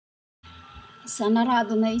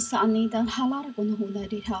Sanarado na isa anitan halar ko na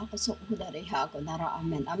hudariha ko so hudariha ko nara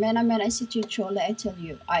amen. Amen, amen. I see Chichola, I tell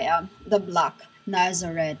you, I am the black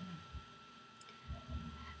Nazareth.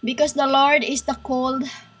 Because the Lord is the cold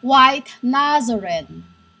white Nazareth.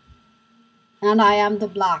 And I am the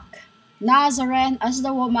black Nazareth as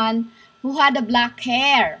the woman who had the black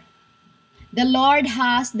hair. The Lord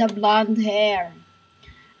has the blonde hair.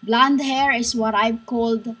 Blonde hair is what I've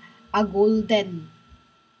called a golden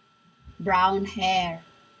brown hair.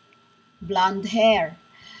 Blonde hair.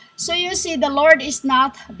 So you see, the Lord is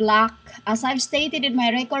not black. As I've stated in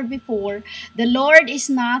my record before, the Lord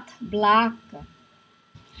is not black.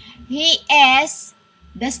 He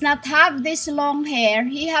does not have this long hair.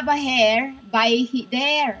 He have a hair by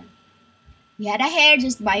there. He had a hair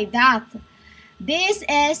just by that. This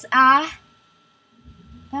is a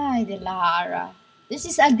This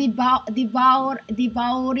is a devouring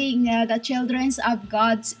the children of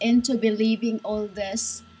God's into believing all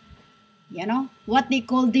this. You know, what they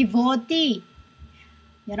call devotee.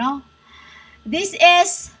 You know, this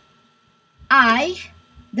is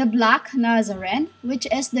the black Nazarene, which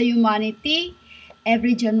is the humanity.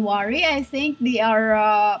 Every January, I think they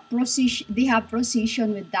are they have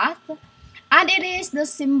procession with that. And it is the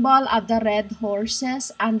symbol of the red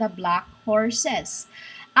horses and the black horses,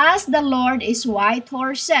 as the Lord is white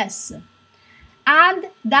horses.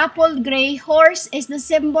 And dappled gray horse is the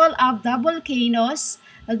symbol of the volcanoes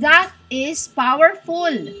that is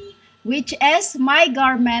powerful, which is my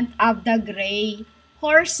garment of the gray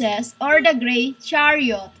horses or the gray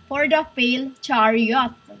chariot, for the pale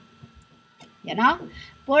chariot. You know,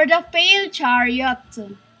 for the pale chariot.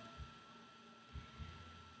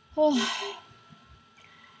 Oh.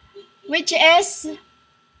 Which is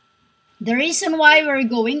the reason why we're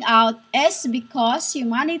going out is because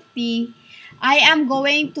humanity, I am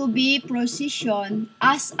going to be procession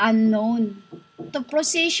as unknown. To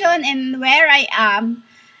procession in where I am,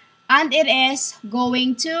 and it is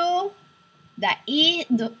going to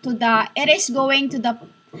it is going to the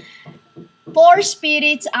four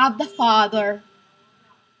spirits of the Father.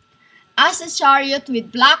 As a chariot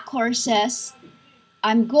with black horses,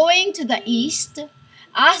 I'm going to the east.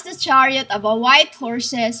 As the chariot of a white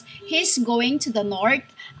horses, he's going to the north.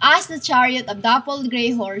 As the chariot of dappled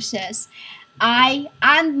gray horses, I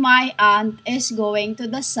and my aunt is going to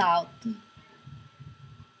the south.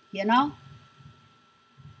 You know?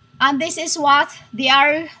 And this is what they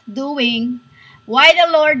are doing. Why the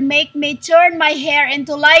Lord make me turn my hair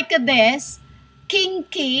into like this,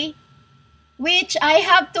 kinky, which I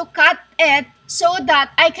have to cut it so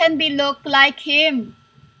that I can be look like him.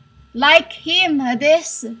 Like him,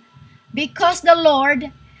 this. Because the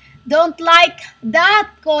Lord don't like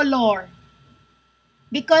that color.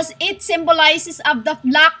 Because it symbolizes of the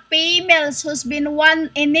black females who's been one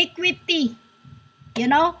iniquity. You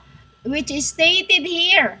know, which is stated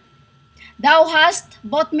here. Thou hast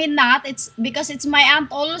bought me not. It's because it's my aunt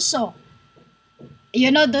also. You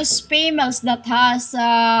know, those females that has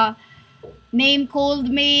name called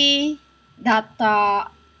me, that the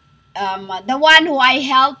one who I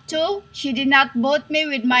helped to, she did not bought me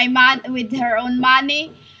with with her own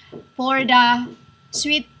money for the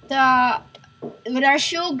sweet with her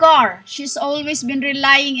sugar. She's always been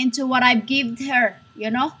relying into what I've given her, you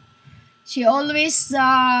know. She always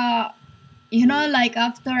you know, like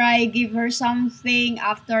after I give her something,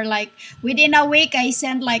 after like within a week I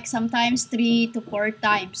send like sometimes 3 to 4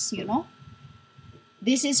 times, you know.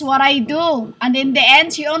 This is what I do. And in the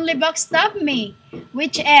end, she only backstabbed me.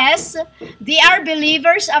 Which is, they are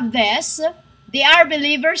believers of this. They are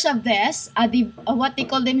believers of this. What they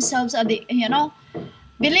call themselves, you know.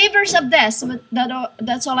 Believers of this.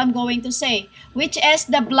 That's all I'm going to say. Which is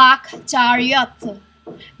the black chariot.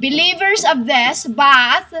 Believers of this,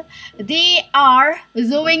 but they are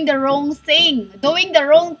doing the wrong thing. Doing the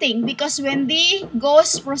wrong thing. Because when they go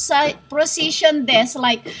procession this,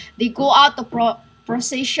 like they go out to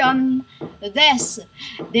procession this,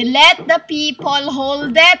 they let the people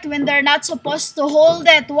hold it when they're not supposed to hold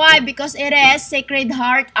it. Why? Because it is Sacred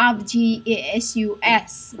Heart of Jesus.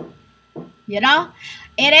 You know,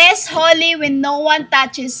 it is holy when no one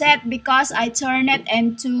touches it, because I turn it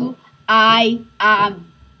into I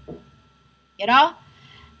am. You know,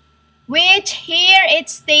 which here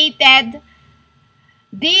it's stated,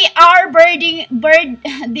 they are burdening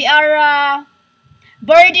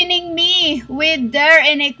me with their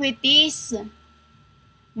iniquities,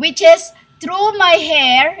 which is through my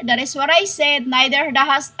hair. That is what I said. Neither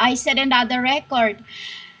has I said in the other record.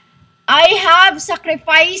 I have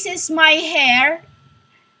sacrifices my hair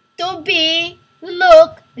to be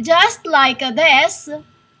look just like this,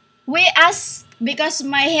 as because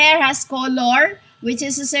my hair has color, which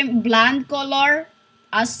is the same blonde color,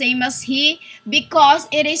 as same as he, because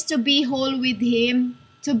it is to be whole with him,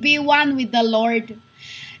 to be one with the Lord.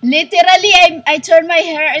 Literally, I turn my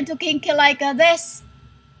hair into kinky like this,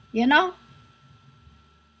 you know.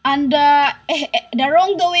 And the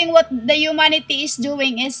wrongdoing what the humanity is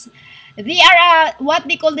doing is they are what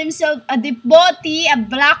they call themselves a devotee, a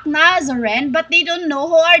black Nazarene, but they don't know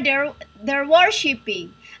who are they're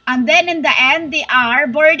worshiping. And then in the end, they are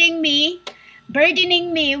burdening me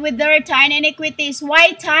with their tiny iniquities.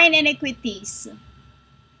 Why tiny iniquities?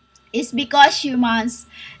 It's because humans,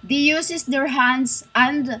 they uses their hands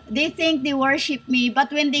and they think they worship me,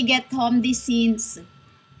 but when they get home, they sins.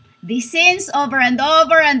 They sins over and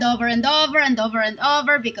over and over and over and over and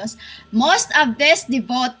over, because most of this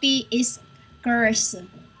devotee is cursed.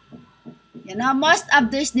 You know, most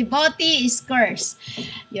of this devotee is cursed.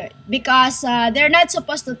 Because they're not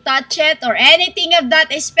supposed to touch it or anything of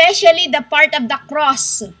that, especially the part of the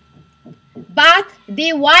cross. But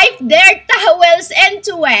they wipe their towels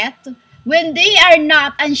into it when they are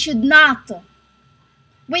not and should not,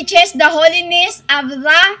 which is the holiness of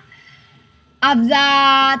the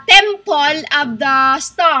temple of the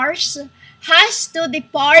stars has to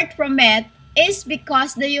depart from it, is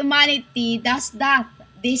because the humanity does that.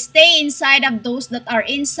 They stay inside of those that are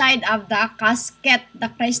inside of the casket, the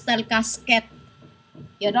crystal casket,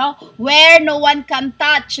 you know, where no one can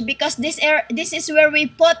touch, because this is where we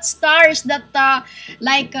put stars that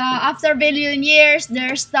after billion years,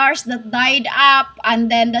 there are stars that died up,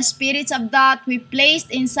 and then the spirits of that we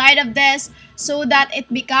placed inside of this so that it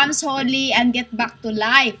becomes holy and get back to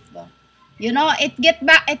life. You know, it get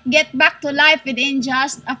back to life within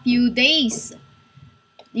just a few days.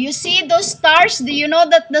 You see those stars? Do you know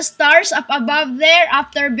that the stars up above there,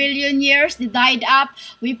 after billion years, they died up?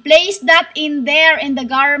 We placed that in there in the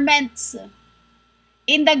garments.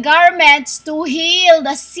 In the garments to heal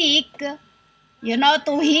the sick. You know,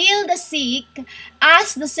 to heal the sick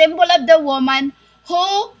as the symbol of the woman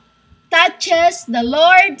who touches the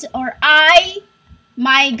Lord or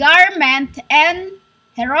my garment in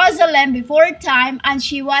Jerusalem before time, and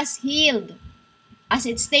she was healed. As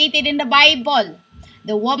it's stated in the Bible.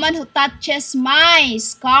 The woman who touches my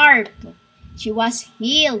scarf, she was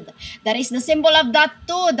healed. That is the symbol of that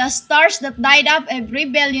too. The stars that died up every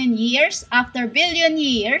billion years, after billion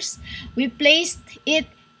years, we placed it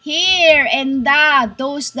here in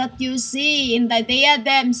those that you see in the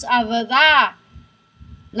diadems of the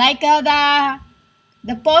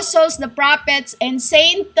apostles, the prophets, and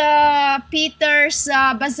Saint Peter's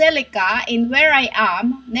Basilica, in where I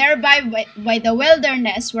am, nearby by the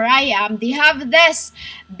wilderness where I am, they have this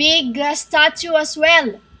big statue as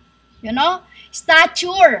well. You know,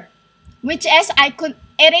 stature, which is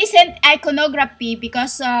it isn't iconography,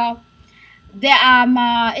 because the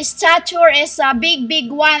stature is a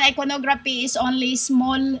big one. Iconography is only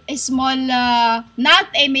small, not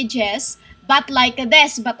images, but like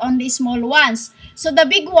this, but only small ones. So the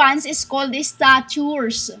big ones is called the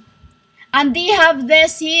statures. And they have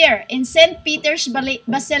this here in St. Peter's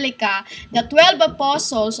Basilica. The 12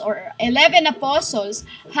 apostles or 11 apostles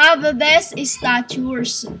have this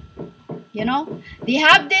statures. You know, they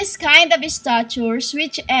have this kind of statures,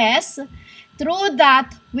 which is through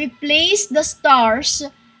that we place the stars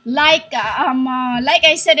like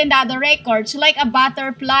I said in the other records, like a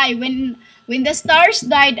butterfly. When the stars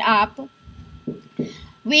died up,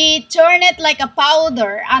 we turn it like a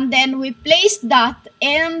powder, and then we place that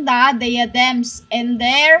in the diadems, in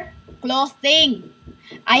their clothing.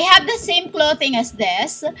 I have the same clothing as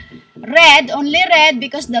this, red, only red,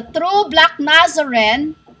 because the true black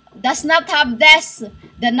Nazarene does not have this.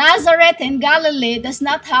 The Nazareth in Galilee does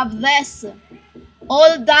not have this.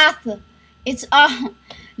 All that, it's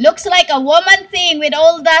looks like a woman thing with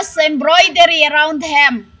all this embroidery around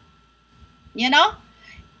him. You know?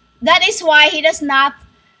 That is why he does not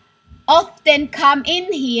often come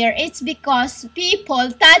in here. It's because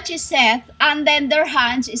people touches it and then their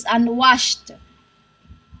hands is unwashed.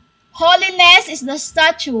 Holiness is the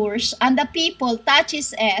statures, and the people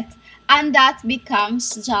touches it, and that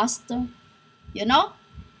becomes just, you know.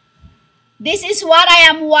 This is what I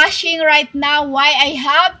am washing right now. Why I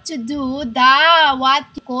have to do the what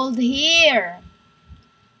you called here.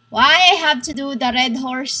 Why I have to do the red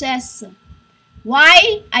horses.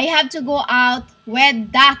 Why I have to go out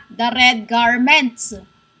with the red garments,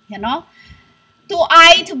 you know,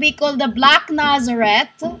 to be called the black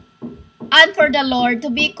Nazareth, and for the Lord to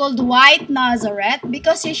be called white Nazareth,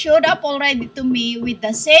 because he showed up already to me with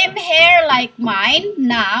the same hair like mine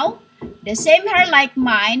now, the same hair like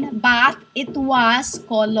mine, but it was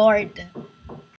colored.